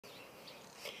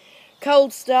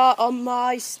cold start on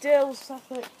my Stihl,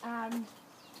 Suffoulk and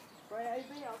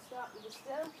Ryobi. I'll start with the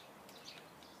Stihl.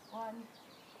 1,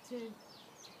 2,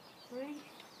 3.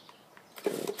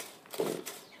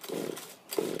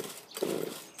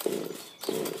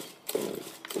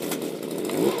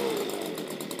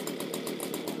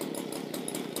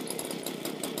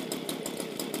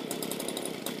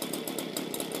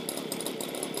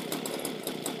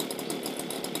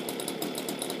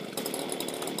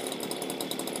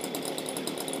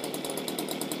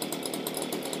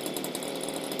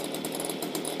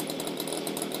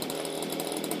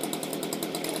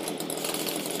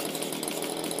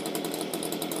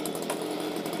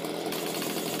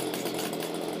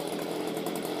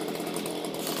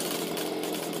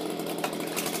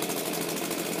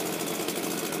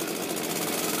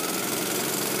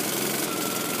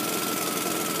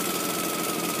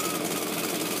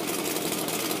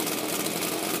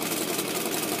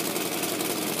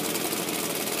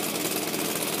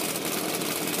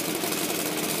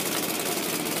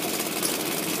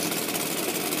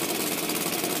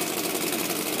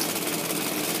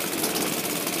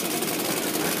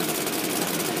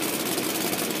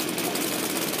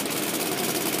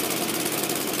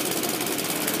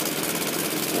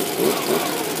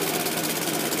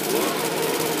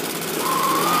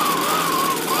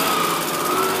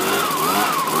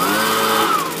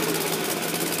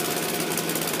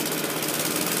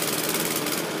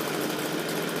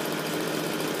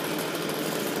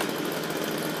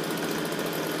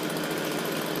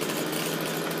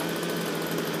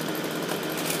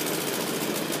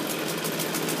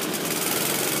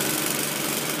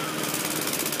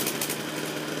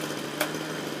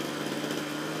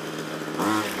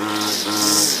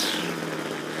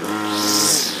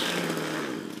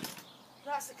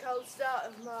 That's the cold start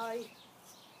of my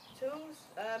tools.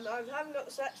 I haven't got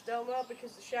the set still now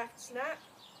because the shaft snapped.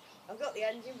 I've got the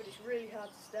engine, but it's really hard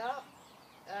to start.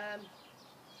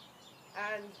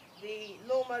 And the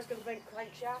lawnmower's got a big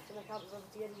crankshaft and I can't bother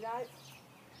to get it out.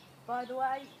 By the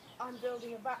way, I'm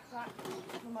building a backpack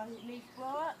for my leaf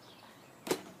blower.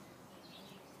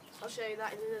 I'll show you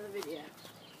that in another video.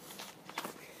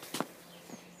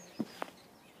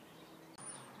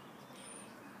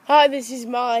 Hi, this is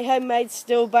my homemade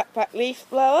Stihl backpack leaf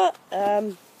blower.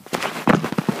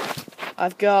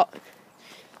 I've got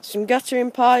some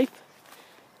guttering pipe,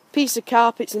 piece of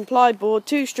carpet, some plyboard,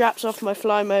 2 straps off my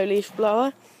Flymo leaf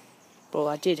blower. Well,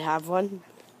 I did have one.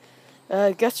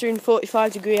 Guttering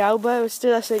 45-degree elbow, a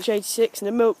Stihl SH86 and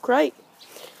a milk crate.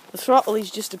 The throttle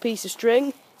is just a piece of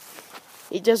string.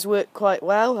 It does work quite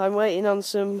well. I'm waiting on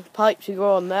some pipe to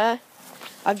go on there.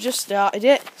 I've just started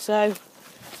it, so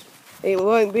it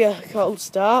won't be a cold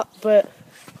start, but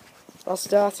I'll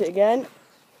start it again.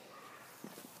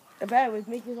 Bear with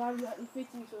me because I haven't got any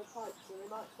fittings to the pipe, so they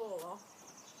might fall off.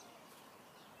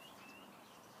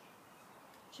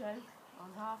 Choke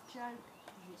on half choke,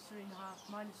 it's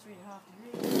 -3.5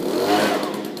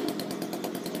 degrees.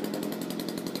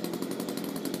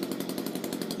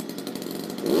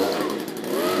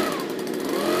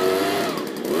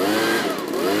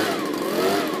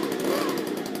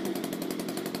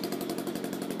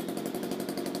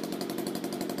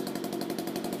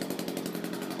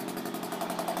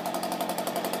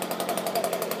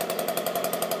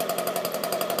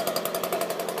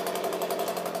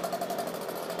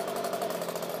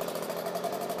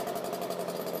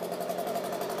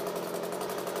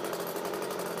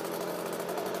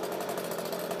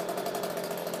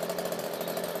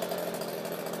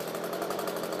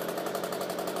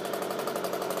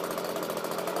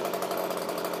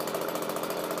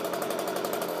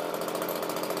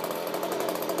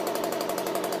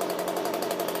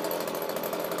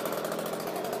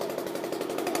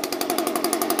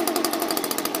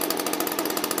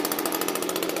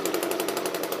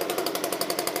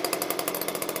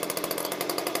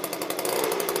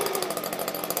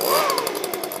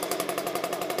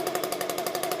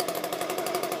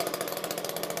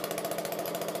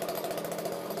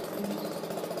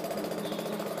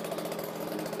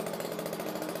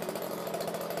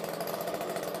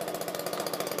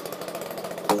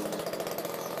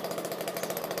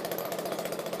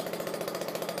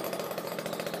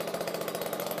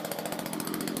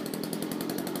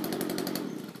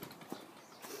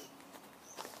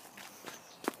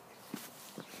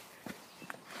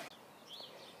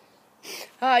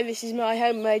 Hi, this is my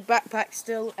homemade backpack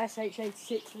Stihl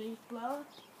SH86 leaf blower.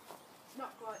 It's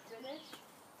not quite finished.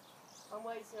 I'm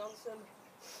waiting on some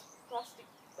plastic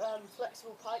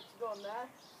flexible pipe to go on there.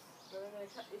 So I'm going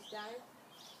to cut this down.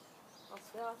 I'll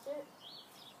start it.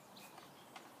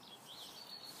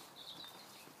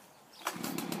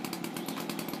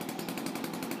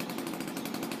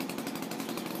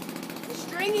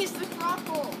 thing is the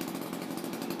throttle.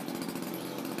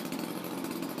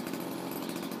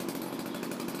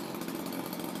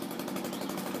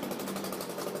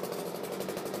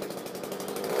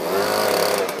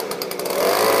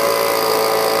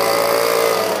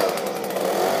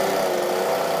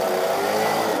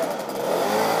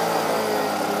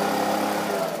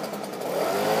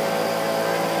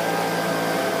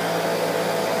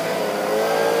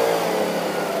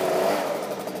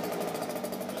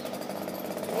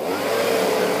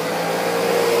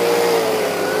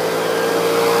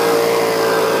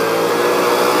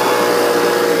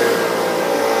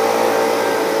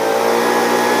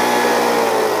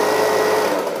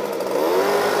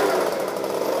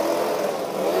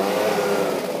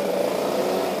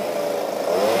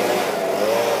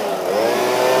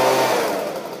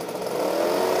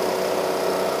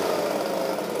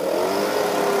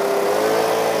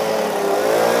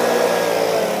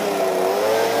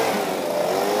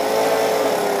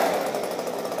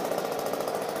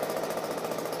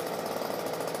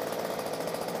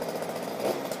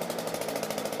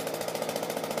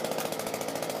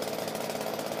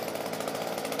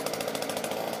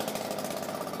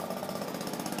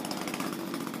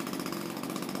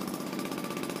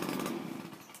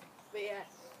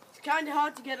 It's kind of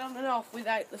hard to get on and off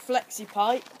without the flexi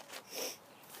pipe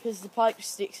because the pipe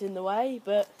sticks in the way,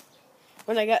 but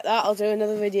when I get that I'll do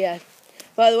another video.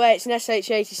 By the way, it's an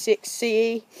SH86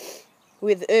 CE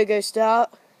with ergo start.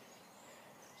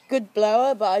 Good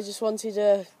blower, but I just wanted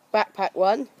a backpack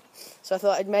one, so I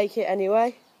thought I'd make it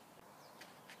anyway.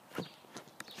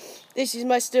 This is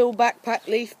my Stihl backpack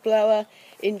leaf blower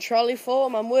in trolley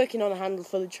form. I'm working on a handle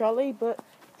for the trolley, but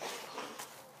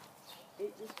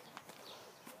it's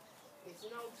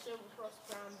an old Silver Cross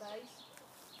Crown base,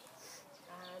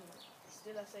 and it's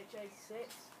still SH86.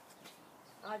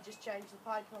 I've just changed the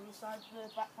pipe on the side of the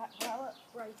backpack blower,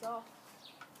 break off.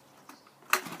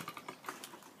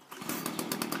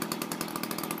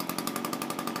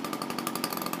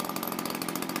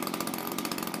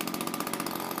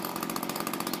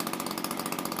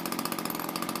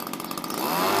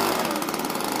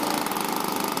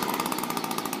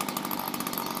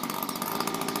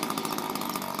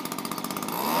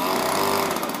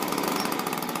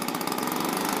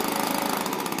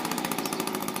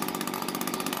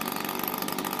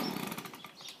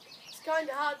 Kind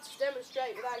of hard to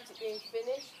demonstrate without it being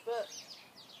finished, but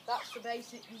that's the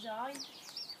basic design.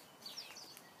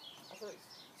 I thought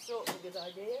it's sort of a good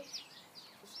idea.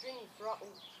 The string throttle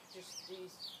just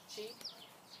is cheap,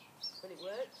 but it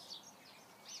works.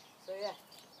 So yeah.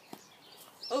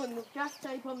 Oh, and the gas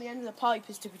tape on the end of the pipe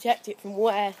is to protect it from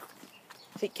wear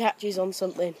if it catches on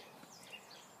something.